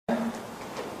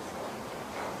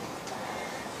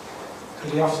to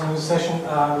the afternoon session.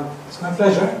 It's my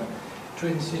pleasure to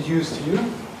introduce to you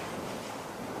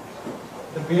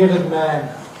the bearded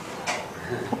man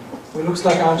who looks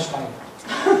like Einstein.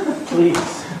 Please,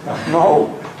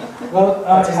 no.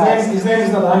 Well, his name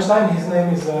is not Einstein, his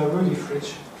name is Rudi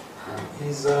Fritsch.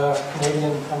 He's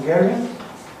Canadian-Hungarian.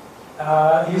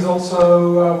 He's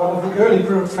also one of the early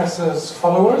professor's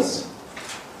followers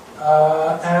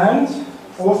and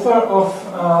author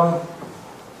of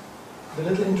the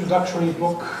little introductory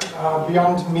book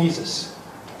Beyond Mises.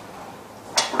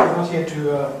 We're not here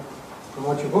to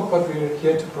promote your book, but we're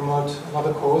here to promote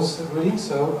another cause, really,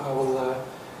 so I will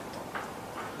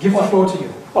give the floor to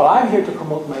you. Well, I'm here to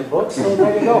promote my book, so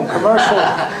there you go, commercial.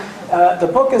 The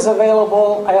book is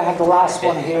available. I have the last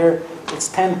one here. It's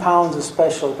 £10 a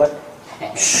special, but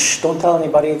shh, don't tell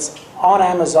anybody. It's on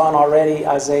Amazon already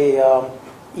as a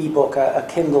e-book, a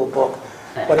Kindle book.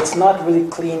 But it's not really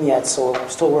clean yet, so I'm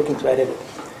still working to edit it.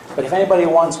 But if anybody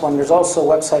wants one, there's also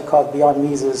a website called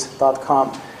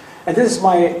beyondmises.com. And this is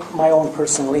my own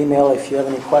personal email. If you have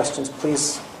any questions,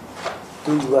 please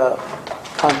do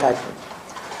contact me.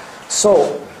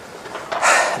 So,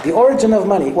 the origin of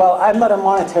money. Well, I'm not a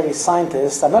monetary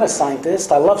scientist. I'm not a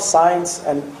scientist. I love science,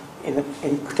 and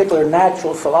in particular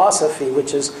natural philosophy,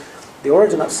 which is the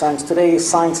origin of science. Today,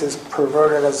 science is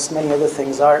perverted, as many other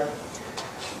things are.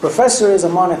 Professor is a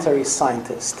monetary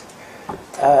scientist.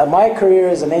 My career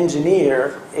as an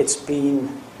engineer, it's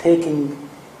been taking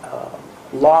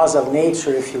laws of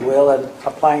nature, if you will, and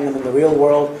applying them in the real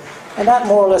world. And that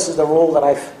more or less is the role that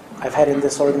I've had in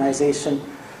this organization.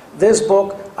 This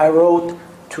book I wrote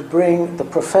to bring the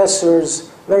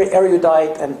professor's very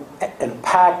erudite and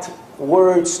packed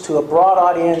words to a broad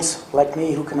audience like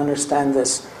me who can understand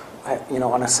this,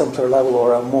 on a simpler level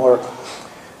or a more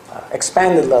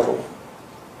expanded level.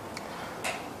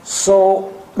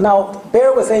 So now,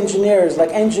 bear with engineers.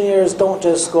 Like, engineers don't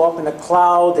just go up in a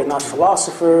cloud. They're not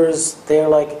philosophers. They're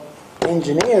like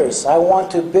engineers. I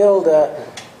want to build a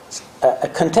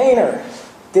container.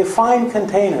 Define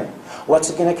container. What's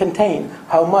it going to contain?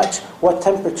 How much? What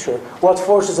temperature? What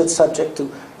forces it's subject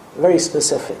to? Very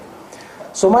specific.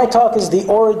 So my talk is the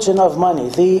origin of money.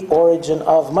 The origin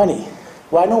of money.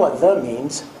 Well, I know what the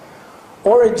means.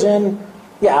 Origin,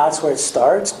 yeah, that's where it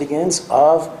starts, begins,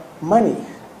 of money.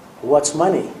 What's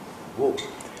money? Whoa.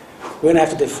 We're going to have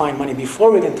to define money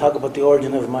before we can talk about the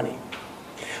origin of money.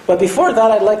 But before that,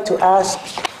 I'd like to ask,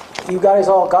 you guys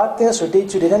all got this, or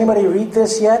did you? Did anybody read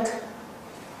this yet?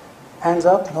 Hands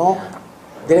up? No?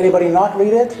 Did anybody not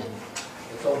read it?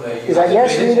 Is that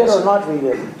yes, read it, or not read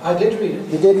it? I did read it.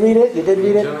 You did read it? You did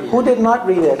read it? Who did not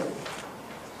read it?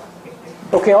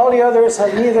 Okay, all the others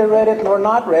have neither read it nor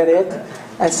not read it,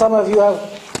 and some of you have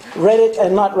read it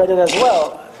and not read it as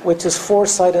well, which is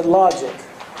four-sided logic.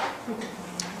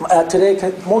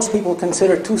 Today, most people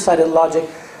consider two-sided logic.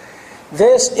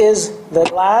 This is the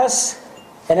glass,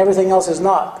 and everything else is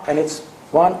not, and it's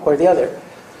one or the other.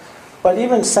 But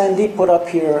even Sandeep put up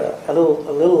here a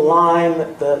little line,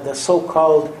 the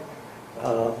so-called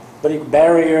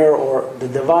barrier or the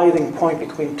dividing point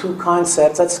between two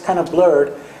concepts. That's kind of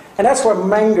blurred, and that's where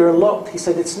Menger looked. He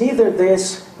said it's neither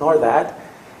this nor that.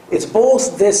 It's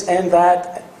both this and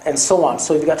that, and so on.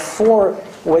 So you've got four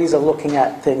ways of looking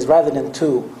at things rather than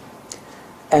two.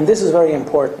 And this is very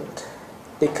important,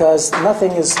 because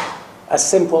nothing is as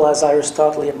simple as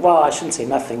Aristotelian. Well, I shouldn't say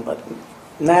nothing, but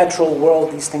natural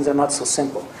world, these things are not so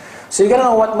simple. So you got to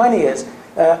know what money is.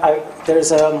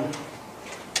 There's a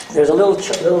little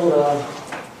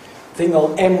thing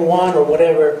called M1 or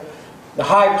whatever, the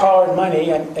high-powered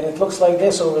money, and it looks like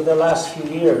this over the last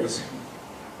few years.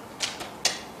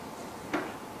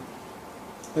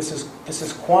 This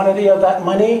is quantity of that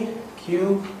money,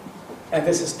 Q, and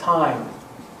this is time.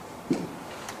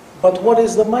 But what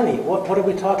is the money? What are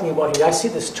we talking about here? I see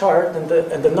this chart, and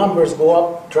the numbers go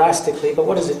up drastically, but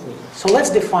what does it mean? So let's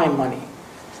define money.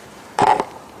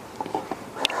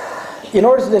 In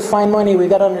order to define money, we've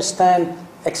got to understand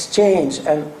exchange,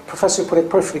 and Professor put it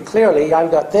perfectly clearly.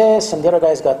 I've got this, and the other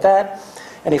guy's got that,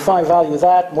 and if I value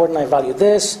that more than I value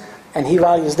this, and he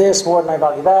values this more than I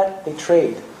value that, they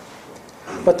trade.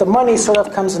 But the money sort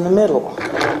of comes in the middle.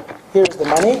 Here's the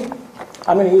money.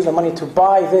 I'm going to use the money to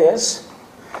buy this,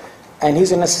 and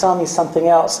he's going to sell me something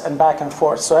else, and back and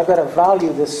forth. So I've got to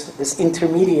value this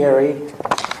intermediary,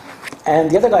 and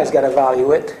the other guy's got to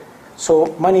value it.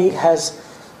 So money has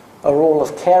a role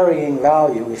of carrying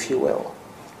value, if you will.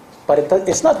 But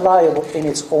it's not valuable in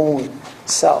its own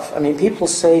self. I mean, people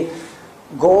say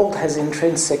gold has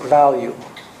intrinsic value.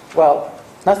 Well,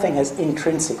 nothing has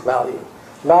intrinsic value.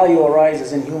 Value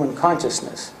arises in human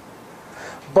consciousness.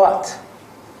 But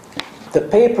The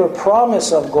paper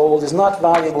promise of gold is not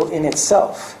valuable in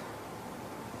itself.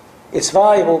 It's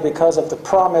valuable because of the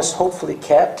promise, hopefully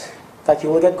kept, that you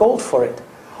will get gold for it,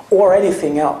 or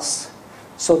anything else.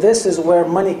 So this is where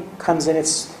money comes in.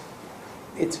 It's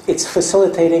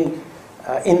facilitating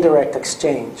indirect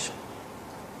exchange.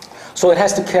 So it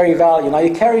has to carry value. Now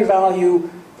you carry value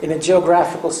in a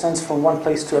geographical sense from one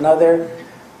place to another,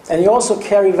 and you also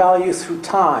carry value through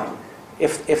time.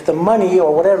 If the money,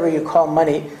 or whatever you call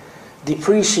money,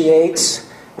 depreciates,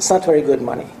 it's not very good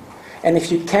money. And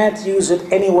if you can't use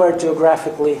it anywhere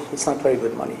geographically, it's not very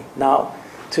good money. Now,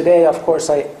 today, of course,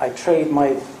 I trade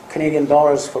my Canadian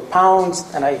dollars for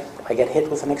pounds, and I get hit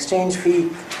with an exchange fee.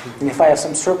 And if I have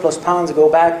some surplus pounds, I go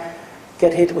back,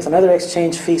 get hit with another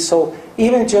exchange fee. So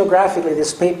even geographically,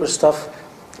 this paper stuff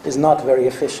is not very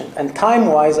efficient. And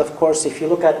time-wise, of course, if you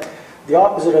look at the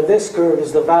opposite of this curve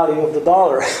is the value of the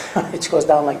dollar, which goes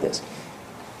down like this.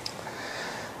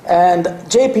 And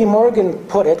J.P. Morgan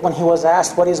put it when he was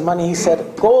asked what is money, he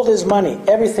said, gold is money,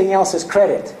 everything else is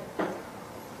credit.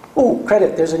 Ooh,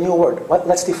 credit, there's a new word.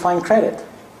 Let's define credit.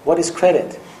 What is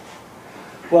credit?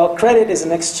 Well, credit is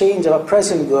an exchange of a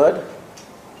present good,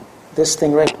 this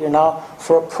thing right here now,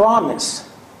 for a promise.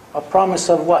 A promise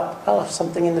of what? Well, of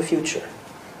something in the future.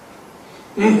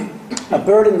 A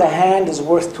bird in the hand is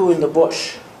worth two in the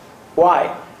bush.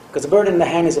 Why? Because a bird in the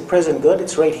hand is a present good.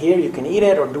 It's right here. You can eat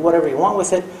it or do whatever you want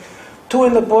with it. Two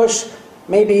in the bush,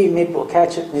 maybe we'll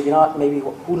catch it, maybe not, maybe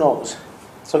who knows.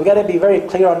 So we've got to be very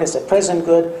clear on this. A present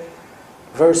good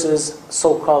versus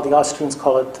so-called, the Austrians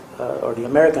call it, or the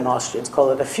American Austrians call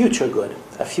it a future good.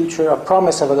 A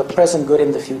promise of a present good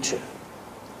in the future.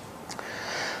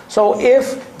 So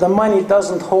if the money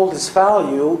doesn't hold its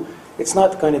value, it's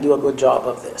not going to do a good job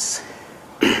of this.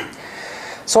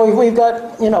 So we've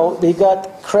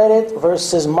got credit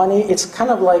versus money. It's kind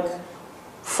of like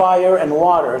fire and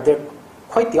water. They're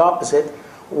quite the opposite.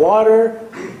 Water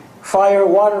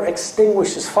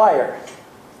extinguishes fire.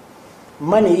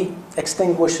 Money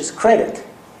extinguishes credit.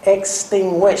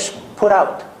 Extinguish, put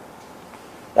out.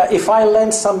 If I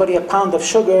lend somebody a pound of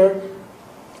sugar,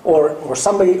 or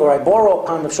I borrow a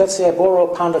pound of, let's say I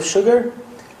borrow a pound of sugar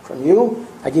from you,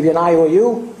 I give you an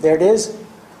IOU, there it is,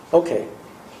 okay.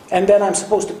 And then I'm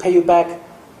supposed to pay you back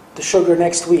the sugar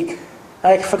next week.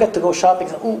 I forget to go shopping,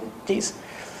 oh, geez.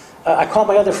 I call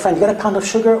my other friend, you got a pound of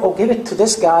sugar? Oh, give it to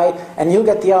this guy, and you'll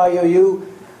get the IOU.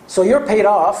 So you're paid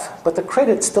off, but the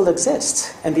credit still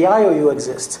exists, and the IOU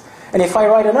exists. And if I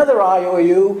write another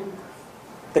IOU,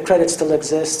 the credit still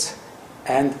exists,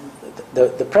 and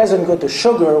the present good, the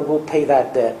sugar, will pay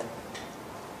that debt.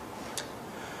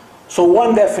 So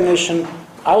one definition,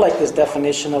 I like this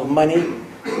definition of money.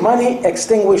 Money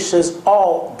extinguishes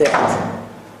all debt.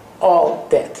 All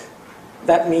debt.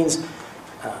 That means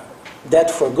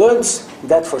debt for goods,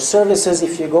 debt for services.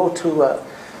 If you go to a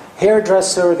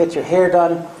hairdresser, get your hair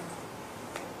done,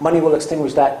 money will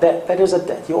extinguish that debt. That is a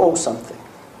debt. You owe something.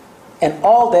 And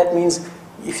all debt means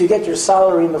if you get your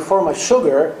salary in the form of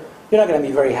sugar, you're not going to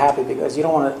be very happy because you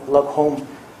don't want to lug home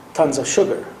tons of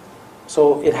sugar.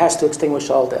 So it has to extinguish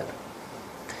all debt.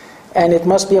 And it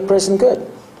must be a present good.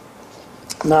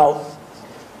 Now,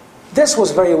 this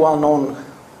was very well known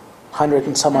 100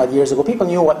 and some odd years ago. People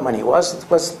knew what money was.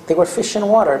 They were fish in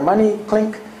water. Money,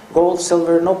 clink, gold,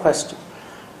 silver, no question.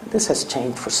 This has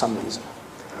changed for some reason.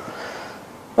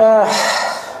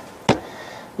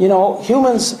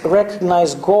 Humans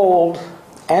recognize gold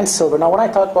and silver. Now, when I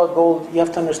talk about gold, you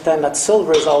have to understand that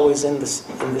silver is always in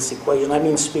this equation. I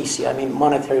mean specie, I mean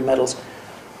monetary metals.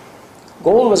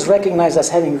 Gold was recognized as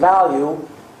having value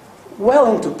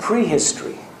well into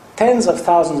prehistory. Tens of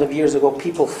thousands of years ago,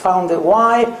 people found it.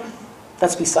 Why?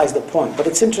 That's besides the point. But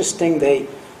it's interesting, they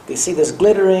see this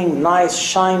glittering, nice,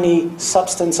 shiny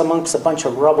substance amongst a bunch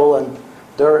of rubble and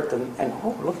dirt, and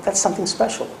oh, look, that's something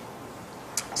special.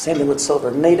 Same thing with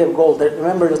silver. Native gold.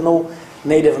 Remember, there's no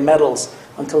native metals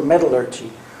until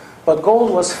metallurgy. But gold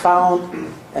was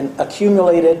found and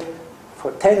accumulated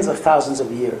for tens of thousands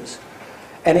of years.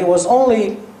 And it was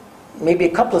only maybe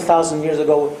a couple of thousand years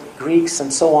ago, Greeks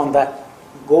and so on, that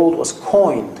gold was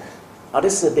coined. Now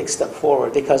this is a big step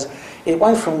forward because it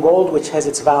went from gold, which has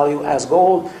its value as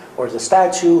gold, or as a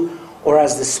statue, or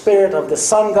as the spirit of the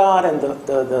sun god, and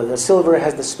the silver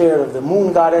has the spirit of the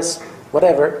moon goddess,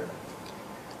 whatever.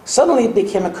 Suddenly it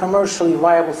became a commercially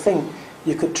viable thing.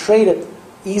 You could trade it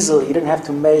easily. You didn't have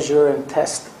to measure and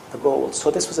test the gold.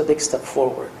 So this was a big step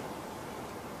forward.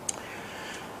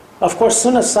 Of course, as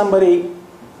soon as somebody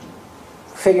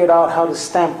figured out how to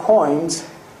stamp coins,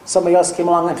 somebody else came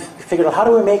along and figured out, how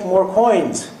do we make more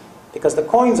coins? Because the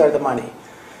coins are the money.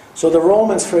 So the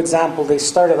Romans, for example, they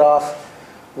started off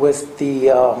with the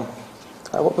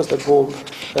what was the gold,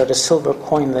 the silver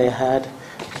coin they had?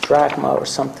 Drachma or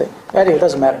something. Anyway, it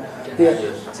doesn't matter.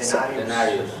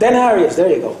 Denarius, there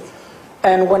you go.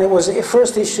 And when it was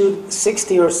first issued,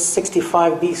 60 or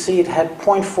 65 BC, it had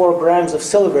 0.4 grams of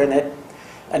silver in it.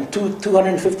 And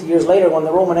 250 years later, when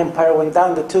the Roman Empire went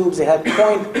down the tubes, they had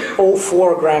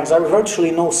 0.04 grams, virtually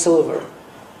no silver.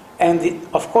 And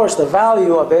of course, the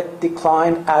value of it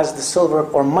declined as the silver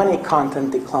or money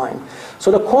content declined.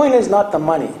 So the coin is not the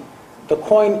money. The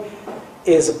coin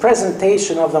is a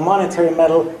presentation of the monetary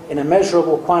metal in a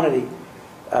measurable quantity,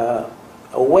 a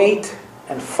weight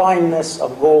and fineness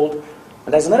of gold.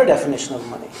 And that's another definition of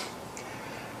money.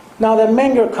 Now, the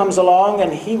Menger comes along,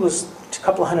 and he was a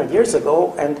couple of hundred years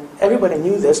ago, and everybody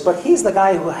knew this, but he's the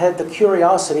guy who had the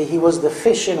curiosity. He was the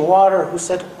fish in water who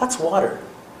said, "What's water?"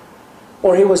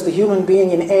 Or he was the human being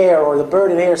in air, or the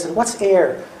bird in air said, "What's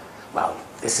air?" Well,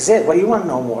 this is it. What do you want to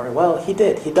know more? Well, he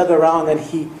did. He dug around and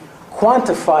he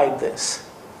quantified this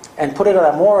and put it on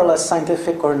a more or less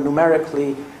scientific or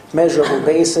numerically measurable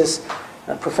basis.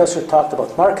 The professor talked about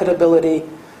marketability.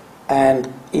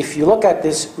 And if you look at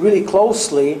this really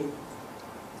closely,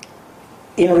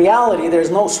 in reality, there's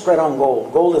no spread on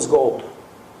gold. Gold is gold.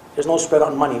 There's no spread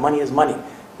on money. Money is money.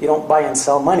 You don't buy and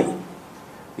sell money.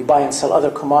 You buy and sell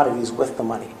other commodities with the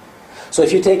money. So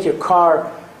if you take your car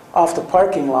off the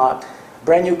parking lot,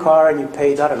 brand new car, and you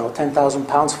paid, I don't know, 10,000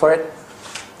 pounds for it,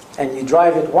 and you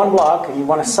drive it one block and you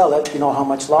want to sell it, you know how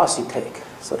much loss you take.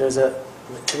 So it's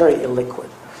very illiquid.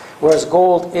 Whereas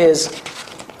gold is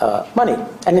money.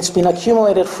 And it's been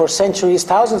accumulated for centuries,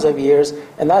 thousands of years,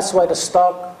 and that's why the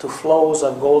stock to flows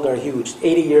of gold are huge.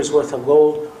 80 years worth of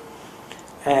gold,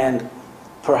 and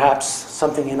perhaps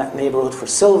something in that neighborhood for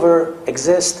silver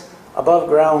exist above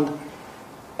ground.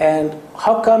 And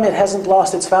how come it hasn't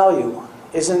lost its value?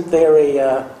 Isn't there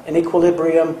an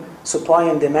equilibrium supply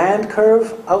and demand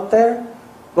curve out there?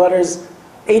 But there's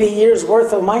 80 years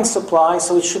worth of mine supply,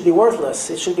 so it should be worthless.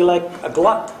 It should be like a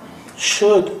glut.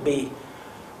 Should be.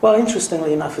 Well,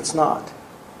 interestingly enough, it's not.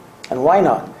 And why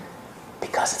not?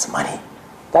 Because it's money.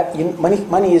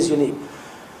 Money is unique.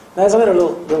 There's another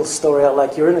little story I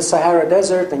like. You're in the Sahara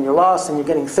Desert and you're lost and you're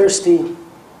getting thirsty,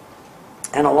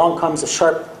 and along comes a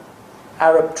sharp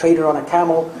Arab trader on a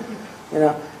camel.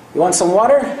 You want some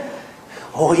water?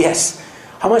 Oh yes.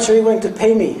 How much are you willing to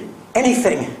pay me?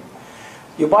 Anything.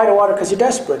 You buy the water because you're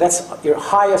desperate. That's your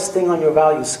highest thing on your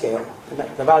value scale. And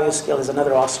the value scale is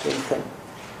another Austrian thing.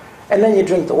 And then you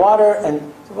drink the water,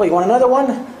 and, well, you want another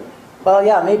one? Well,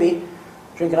 yeah, maybe.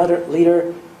 Drink another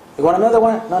liter. You want another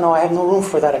one? No, I have no room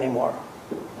for that anymore.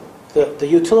 The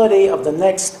utility of the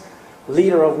next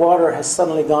liter of water has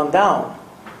suddenly gone down.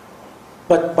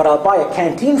 But I'll buy a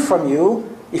canteen from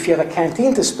you if you have a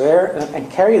canteen to spare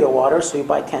and carry the water. So you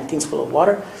buy canteens full of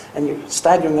water, and you're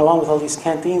staggering along with all these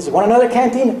canteens. You want another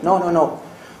canteen? No.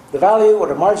 The value or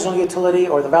the marginal utility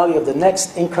or the value of the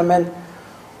next increment,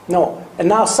 no. And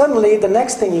now suddenly the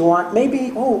next thing you want,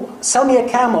 maybe, sell me a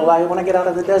camel, I want to get out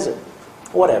of the desert.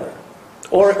 Whatever.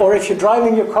 Or if you're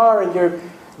driving your car and your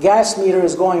gas meter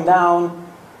is going down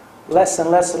less and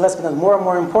less and less, but then more and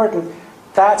more important,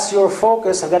 that's your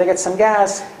focus. I've got to get some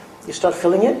gas. You start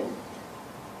filling it.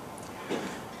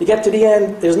 You get to the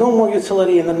end, there's no more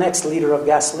utility in the next liter of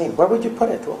gasoline. Where would you put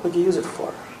it? What would you use it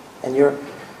for? And you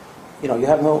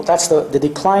have no, that's the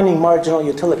declining marginal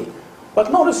utility. But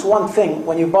notice one thing,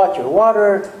 when you bought your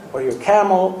water, or your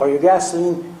camel, or your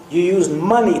gasoline, you used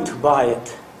money to buy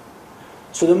it.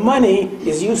 So the money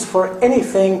is used for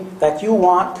anything that you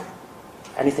want,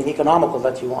 anything economical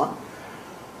that you want.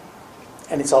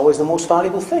 And it's always the most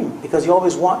valuable thing, because you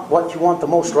always want what you want the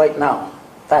most right now.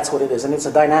 That's what it is, and it's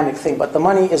a dynamic thing, but the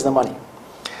money is the money.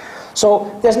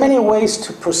 So there's many ways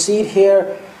to proceed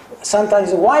here.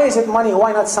 Sometimes, why is it money?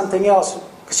 Why not something else?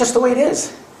 It's just the way it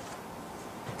is.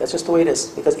 That's just the way it is.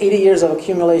 Because 80 years of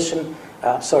accumulation,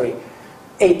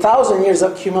 8,000 years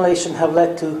of accumulation have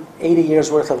led to 80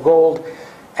 years worth of gold.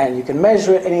 And you can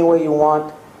measure it any way you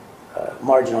want.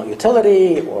 Marginal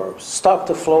utility or stock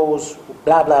to flows,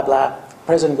 blah, blah, blah.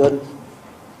 Present good.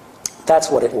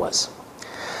 That's what it was.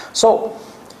 So,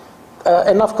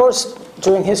 and of course,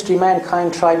 during history,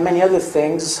 mankind tried many other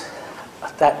things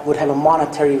that would have a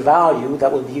monetary value,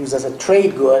 that would be used as a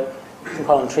trade good. You can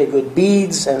call them trade good,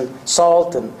 beads and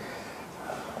salt, and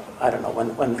I don't know,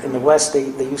 when in the West they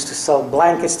used to sell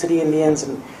blankets to the Indians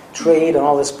and trade and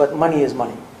all this, but money is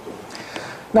money.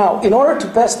 Now, in order to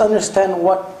best understand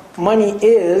what money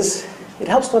is, it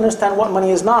helps to understand what money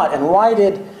is not. And why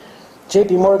did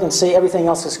J.P. Morgan say everything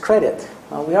else is credit?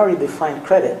 Well, we already defined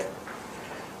credit.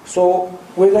 So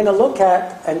we're going to look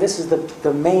at, and this is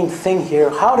the main thing here,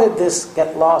 how did this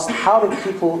get lost? How did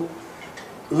people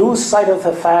lose sight of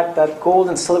the fact that gold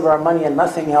and silver are money and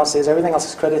nothing else is. Everything else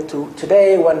is credit to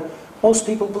today, when most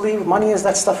people believe money is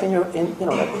that stuff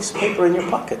that piece of paper in your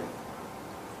pocket.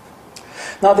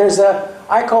 Now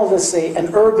I call this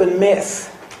an urban myth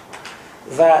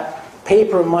that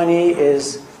paper money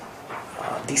is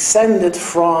descended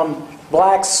from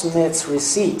blacksmiths'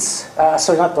 receipts.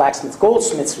 Sorry, not blacksmiths,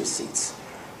 goldsmiths' receipts.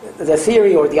 The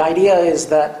theory or the idea is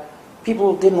that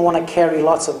people didn't want to carry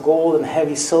lots of gold and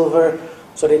heavy silver,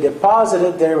 so they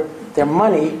deposited their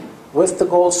money with the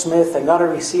goldsmith and got a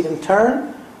receipt in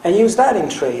turn and used that in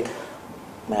trade.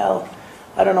 Well,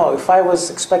 I don't know. If I was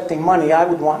expecting money, I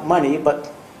would want money,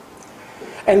 but...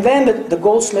 And then the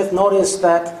goldsmith noticed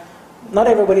that not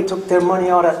everybody took their money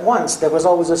out at once. There was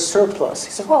always a surplus.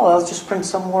 He said, well, I'll just print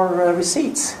some more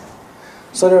receipts.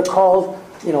 So they're called,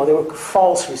 they were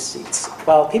false receipts.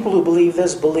 Well, people who believe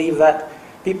this believe that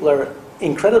people are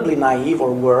incredibly naive,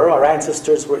 or were. Our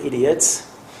ancestors were idiots.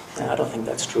 I don't think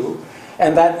that's true.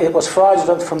 And that it was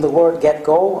fraudulent from the word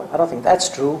get-go. I don't think that's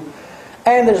true.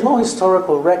 And there's no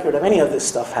historical record of any of this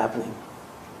stuff happening.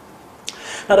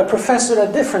 Now, the professor had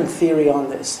a different theory on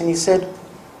this. And he said,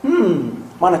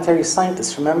 monetary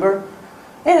scientists, remember?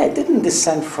 And it didn't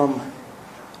descend from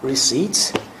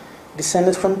receipts. It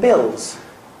descended from bills.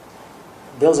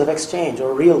 Bills of exchange,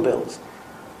 or real bills.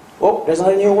 Oh, there's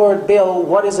another new word, bill.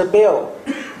 What is a bill?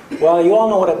 Well, you all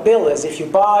know what a bill is. If you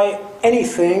buy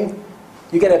anything,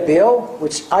 you get a bill,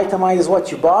 which itemizes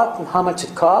what you bought and how much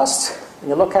it costs. And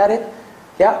you look at it,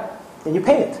 and you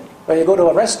pay it. When you go to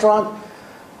a restaurant,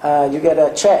 you get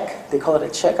a check. They call it a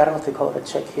check. I don't know if they call it a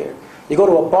check here. You go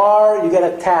to a bar, you get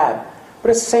a tab. But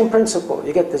it's the same principle.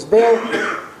 You get this bill,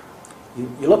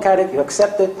 you look at it, you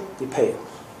accept it, you pay it.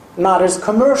 Now, there's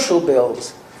commercial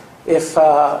bills. If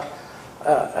a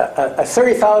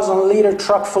 30,000-liter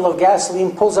truck full of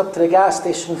gasoline pulls up to the gas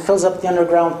station, fills up the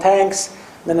underground tanks,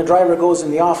 then the driver goes in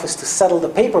the office to settle the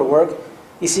paperwork,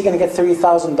 is he going to get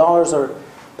 $30,000 or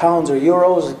pounds or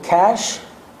euros cash?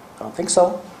 I don't think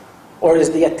so. Or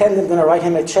is the attendant going to write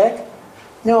him a check?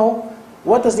 No.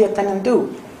 What does the attendant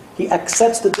do? He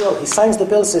accepts the bill. He signs the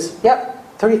bill, says, yep,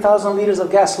 30,000 liters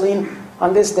of gasoline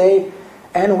on this day,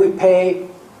 and we pay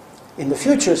in the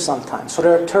future sometime. So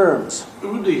there are terms.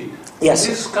 Rudy, yes.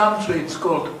 In this country it's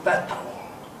called petrol.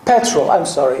 Petrol, I'm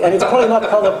sorry. And it's probably not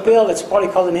called a bill, it's probably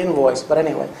called an invoice. But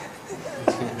anyway,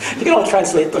 you can all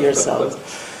translate to yourselves.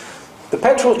 The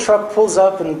petrol truck pulls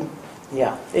up and,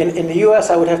 in the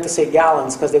US I would have to say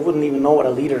gallons, because they wouldn't even know what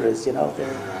a liter is,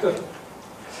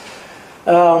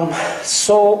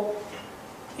 So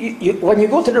when you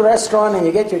go to the restaurant and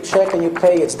you get your check and you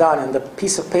pay, it's done, and the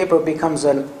piece of paper becomes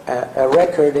a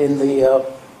record in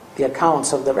the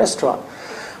accounts of the restaurant.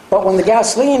 But when the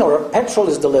gasoline or petrol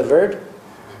is delivered,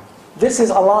 this is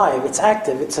alive, it's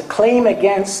active, it's a claim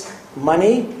against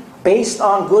money based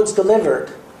on goods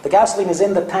delivered. The gasoline is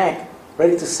in the tank,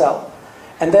 ready to sell.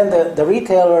 And then the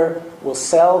retailer will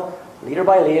sell liter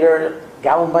by liter,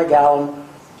 gallon by gallon,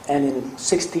 and in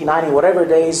 60, 90, whatever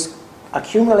days,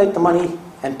 accumulate the money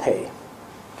and pay.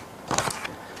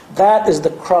 That is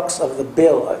the crux of the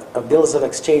bill, of bills of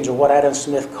exchange, or what Adam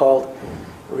Smith called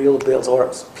real bills,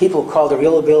 or people call the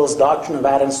real bills doctrine of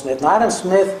Adam Smith. Now, Adam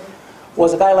Smith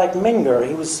was a guy like Menger.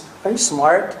 He was very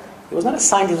smart. He was not a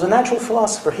scientist, he was a natural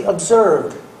philosopher. He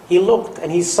observed, he looked,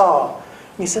 and he saw.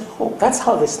 And he said, oh, that's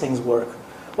how these things work.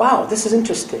 Wow, this is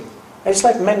interesting. And just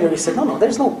like Menger, he said, no,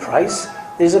 there's no price.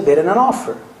 There's a bid and an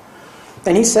offer.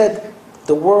 And he said,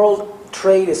 the world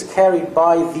trade is carried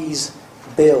by these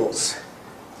bills.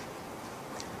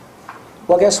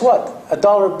 Well, guess what? A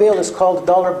dollar bill is called a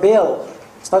dollar bill.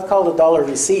 It's not called a dollar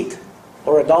receipt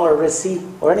or a dollar receipt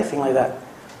or anything like that.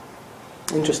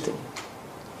 Interesting.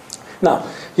 Now,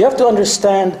 you have to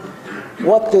understand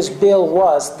what this bill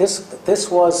was.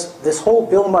 This whole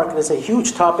bill market is a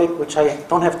huge topic which I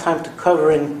don't have time to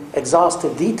cover in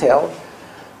exhaustive detail.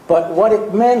 But what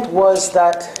it meant was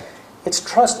that it's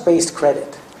trust-based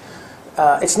credit.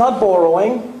 It's not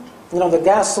borrowing. The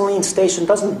gasoline station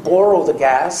doesn't borrow the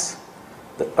gas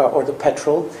or the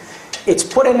petrol. It's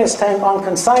put in his tank on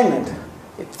consignment.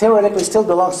 It theoretically still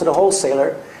belongs to the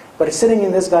wholesaler, but it's sitting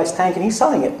in this guy's tank and he's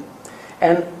selling it.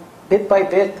 And bit by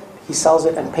bit, he sells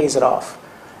it and pays it off.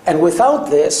 And without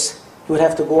this, he would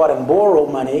have to go out and borrow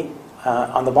money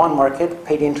on the bond market,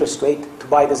 pay the interest rate to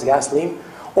buy this gasoline,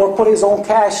 or put his own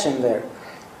cash in there.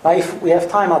 Now, if we have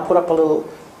time, I'll put up a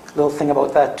little thing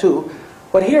about that too.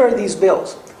 But here are these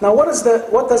bills. Now, what does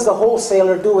the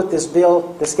wholesaler do with this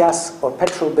bill, this gas or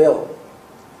petrol bill?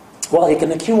 Well, he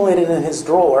can accumulate it in his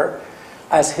drawer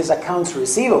as his accounts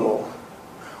receivable.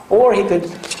 Or he could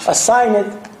assign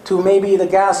it to maybe the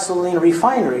gasoline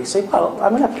refinery. Say, well,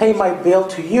 I'm going to pay my bill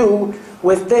to you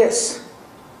with this,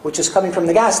 which is coming from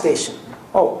the gas station.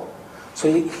 Oh,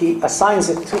 so he assigns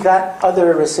it to that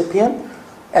other recipient,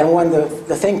 and when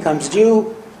the thing comes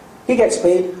due, he gets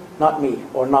paid, not me,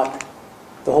 or not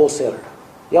the wholesaler.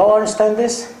 Y'all understand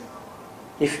this?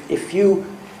 If you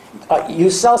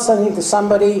sell something to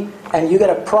somebody and you get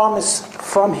a promise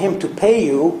from him to pay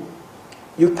you,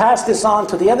 you pass this on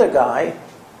to the other guy,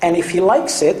 and if he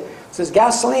likes it, says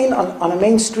gasoline on a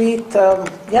main street,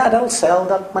 yeah, that'll sell,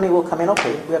 that money will come in,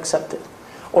 okay, we accept it.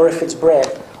 Or if it's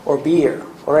bread or beer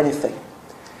or anything.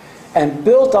 And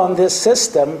built on this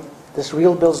system, this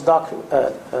real bills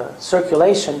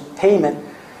circulation payment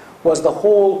was the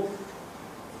whole,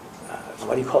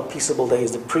 what do you call it, peaceable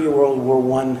days, the pre-World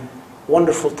War I,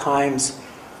 wonderful times,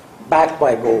 backed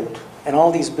by gold. And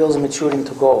all these bills matured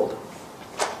into gold.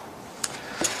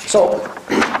 So,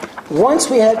 once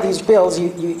we had these bills,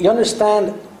 you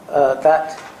understand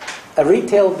that a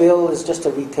retail bill is just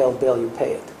a retail bill, you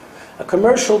pay it. A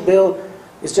commercial bill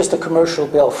is just a commercial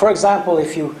bill. For example,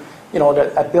 if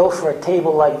a bill for a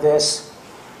table like this,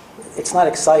 it's not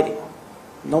exciting.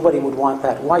 Nobody would want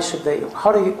that. Why should they?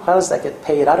 How does that get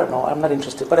paid? I don't know. I'm not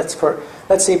interested. But it's for,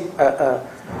 let's say,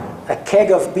 a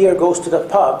keg of beer goes to the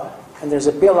pub, and there's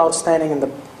a bill outstanding, and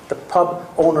the pub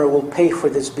owner will pay for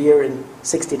this beer in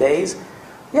 60 days.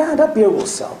 Yeah, that beer will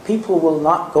sell. People will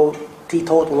not go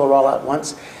teetotal or all at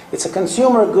once. It's a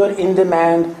consumer good in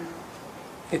demand.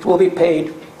 It will be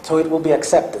paid, so it will be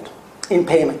accepted in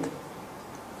payment.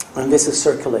 And this is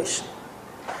circulation.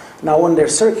 Now, when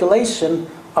there's circulation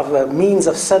of a means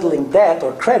of settling debt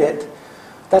or credit,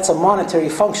 that's a monetary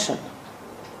function.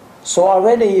 So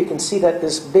already you can see that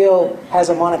this bill has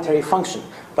a monetary function,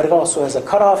 but it also has a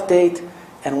cutoff date,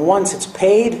 and once it's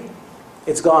paid,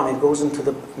 it's gone. It goes into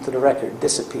the record,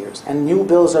 disappears. And new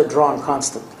bills are drawn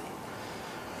constantly.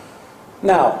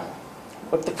 Now,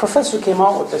 what the professor came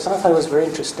out with this, and I thought it was very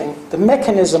interesting, the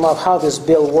mechanism of how this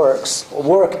bill worked.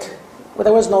 Well,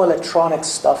 there was no electronic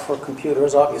stuff or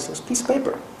computers, obviously. It was a piece of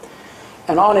paper.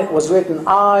 And on it was written,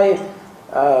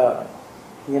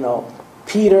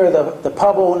 Peter, the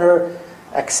pub owner,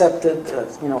 accepted,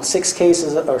 6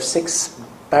 cases or 6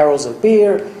 barrels of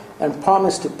beer and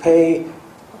promised to pay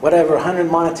whatever, 100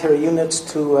 monetary units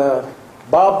to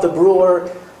Bob the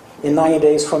brewer in 90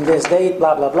 days from this date,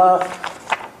 blah, blah, blah.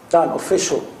 Done,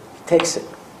 official, takes it.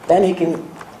 Then he can,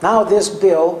 now this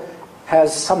bill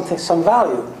has some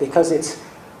value because it's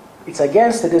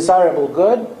against the desirable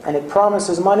good, and it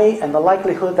promises money and the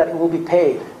likelihood that it will be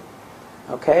paid.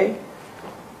 Okay?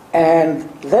 And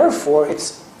therefore,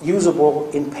 it's usable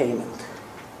in payment.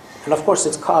 And of course,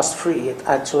 it's cost-free. It's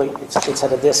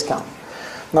at a discount.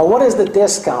 Now, what is the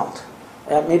discount?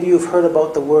 Maybe you've heard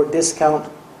about the word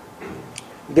discount.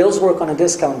 Bills work on a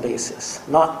discount basis,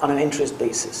 not on an interest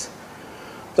basis.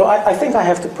 So I think I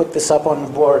have to put this up on the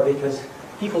board because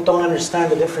people don't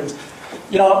understand the difference.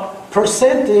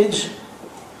 Percentage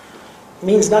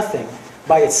means nothing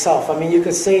by itself. I mean, you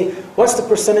could say, what's the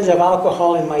percentage of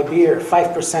alcohol in my beer?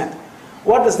 5%.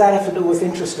 What does that have to do with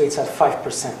interest rates at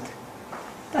 5%?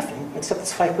 Nothing, except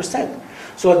it's 5%.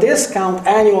 So a discount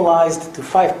annualized to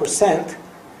 5%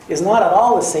 is not at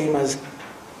all the same as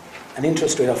an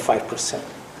interest rate of 5%.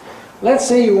 Let's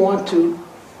say you want to,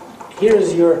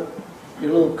 here's your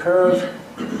little curve.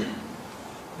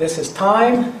 This is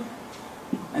time,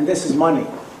 and this is money.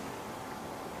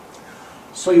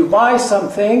 So you buy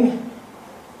something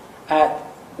at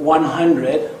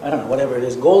 100, I don't know, whatever it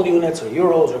is, gold units or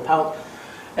euros or pounds,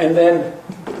 and then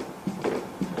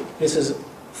this is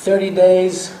 30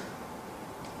 days,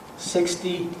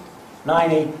 60,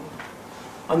 90.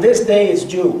 On this day it's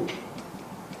due,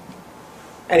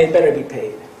 and it better be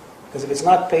paid. Because if it's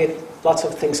not paid, lots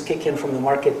of things kick in from the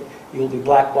market, you'll be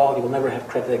blackballed, you will never have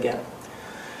credit again.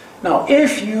 Now,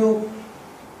 if you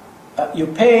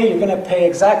pay, you're going to pay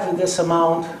exactly this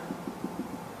amount,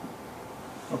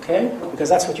 okay? Because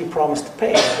that's what you promised to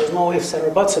pay. There's no ifs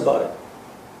and buts about it.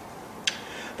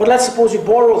 But let's suppose you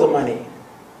borrow the money.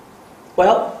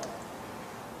 Well,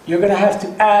 you're going to have to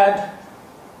add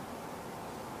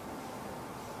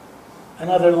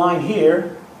another line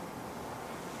here,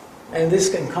 and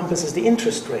this encompasses the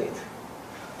interest rate.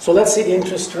 So let's say the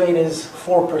interest rate is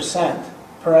 4%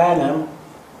 per annum.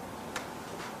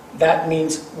 That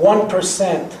means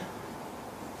 1%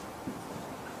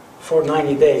 for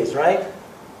 90 days, right?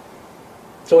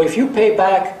 So if you pay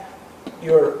back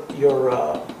your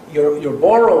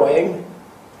borrowing,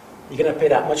 you're going to pay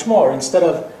that much more. Instead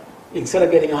of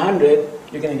getting 100,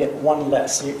 you're going to get 1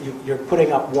 less. You're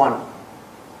putting up 1.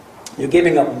 You're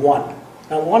giving up 1.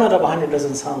 Now 1 out of 100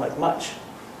 doesn't sound like much.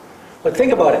 But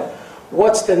think about it.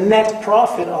 What's the net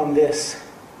profit on this?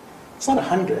 It's not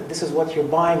 100. This is what you're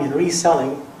buying and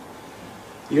reselling.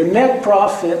 Your net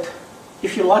profit,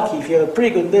 if you're lucky, if you have a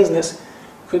pretty good business,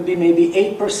 could be maybe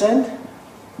 8%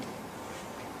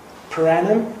 per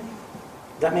annum.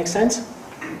 Does that make sense?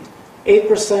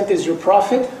 8% is your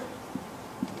profit,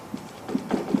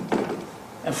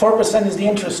 and 4% is the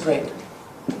interest rate.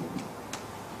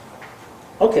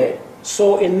 Okay,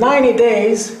 so in 90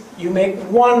 days, you make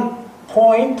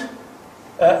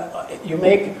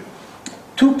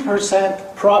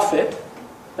 2% profit.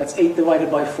 That's 8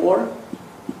 divided by 4.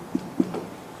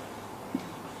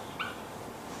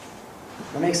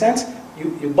 That makes sense?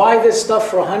 You buy this stuff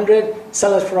for 100,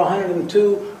 sell it for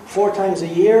 102, 4 times a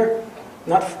year.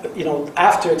 Not,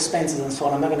 after expenses and so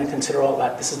on. I'm not going to consider all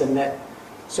that. This is the net.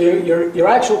 So your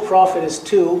actual profit is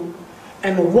 2,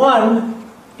 and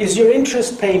 1 is your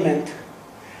interest payment.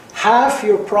 Half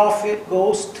your profit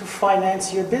goes to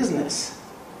finance your business.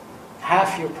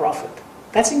 Half your profit.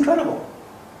 That's incredible.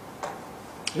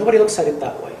 Nobody looks at it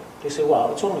that way. They say,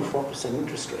 well, it's only 4%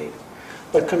 interest rate.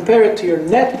 But compare it to your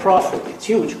net profit, it's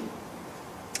huge.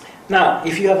 Now,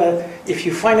 if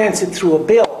you finance it through a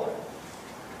bill,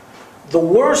 the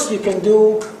worst you can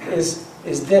do is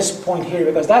this point here,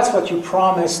 because that's what you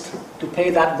promised to pay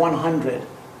that 100,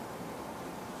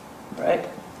 right?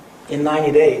 In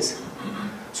 90 days.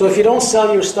 So if you don't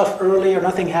sell your stuff early or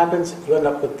nothing happens, you end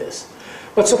up with this.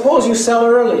 But suppose you sell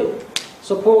early.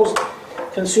 Suppose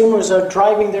consumers are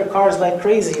driving their cars like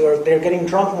crazy, or they're getting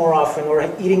drunk more often, or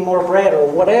eating more bread, or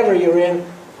whatever you're in.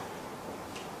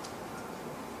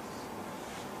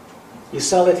 You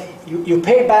sell it, you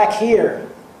pay back here.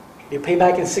 You pay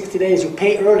back in 60 days, you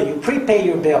pay early, you prepay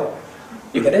your bill.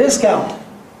 You get a discount.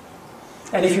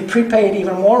 And if you prepay it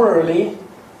even more early, you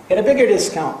get a bigger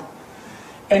discount.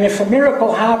 And if a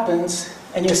miracle happens,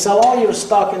 and you sell all your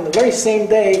stock in the very same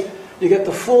day, you get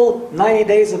the full 90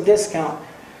 days of discount.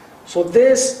 So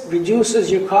this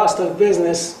reduces your cost of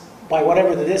business by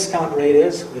whatever the discount rate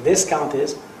is, the discount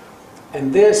is,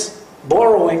 and this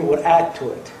borrowing would add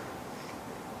to it.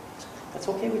 That's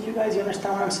okay with you guys? You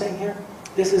understand what I'm saying here?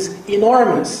 This is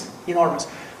enormous, enormous,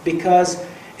 because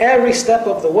every step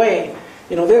of the way,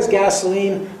 this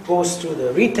gasoline goes through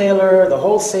the retailer, the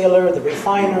wholesaler, the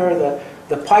refiner,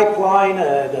 the pipeline,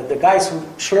 the guys who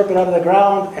slurp it out of the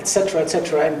ground, etc.,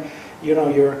 etc. And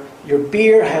your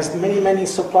beer has many, many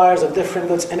suppliers of different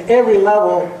goods, and every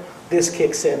level this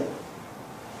kicks in.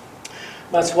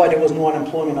 That's why there was no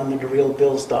unemployment under the real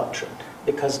bills doctrine,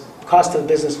 because cost of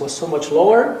business was so much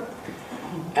lower.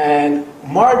 And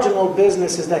marginal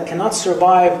businesses that cannot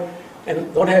survive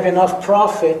and don't have enough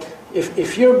profit,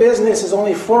 if your business is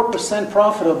only 4%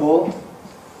 profitable,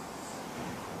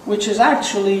 which is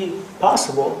actually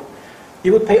possible,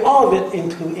 you would pay all of it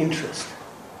into interest.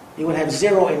 You would have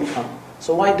zero income.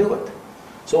 So why do it?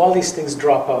 So all these things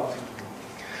drop out.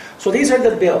 So these are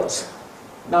the bills.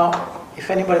 Now, if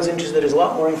anybody's interested, there's a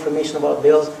lot more information about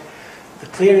bills. The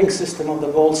clearing system of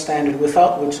the gold standard,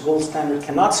 without which gold standard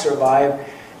cannot survive,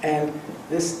 and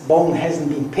this bone hasn't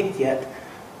been picked yet.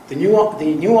 The new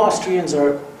Austrians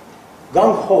are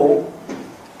gung-ho,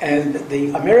 and the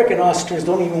American Austrians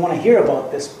don't even want to hear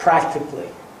about this practically.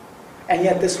 And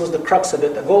yet this was the crux of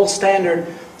it. The gold standard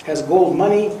has gold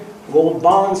money, gold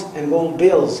bonds, and gold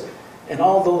bills, and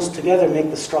all those together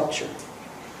make the structure.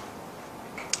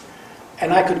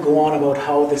 And I could go on about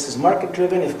how this is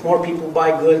market-driven. If more people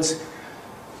buy goods,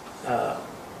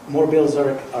 more bills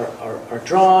are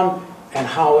drawn, and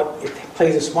how it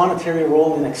plays this monetary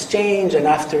role in exchange, and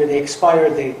after they expire,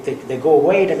 they go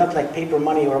away. They're not like paper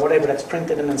money or whatever that's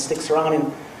printed and then sticks around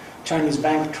in Chinese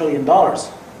bank $1 trillion.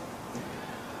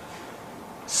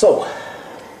 So,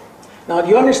 now do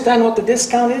you understand what the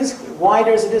discount is? Why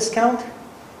there's a discount?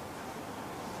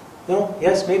 No?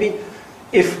 Yes? Maybe?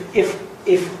 If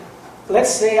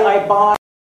let's say I buy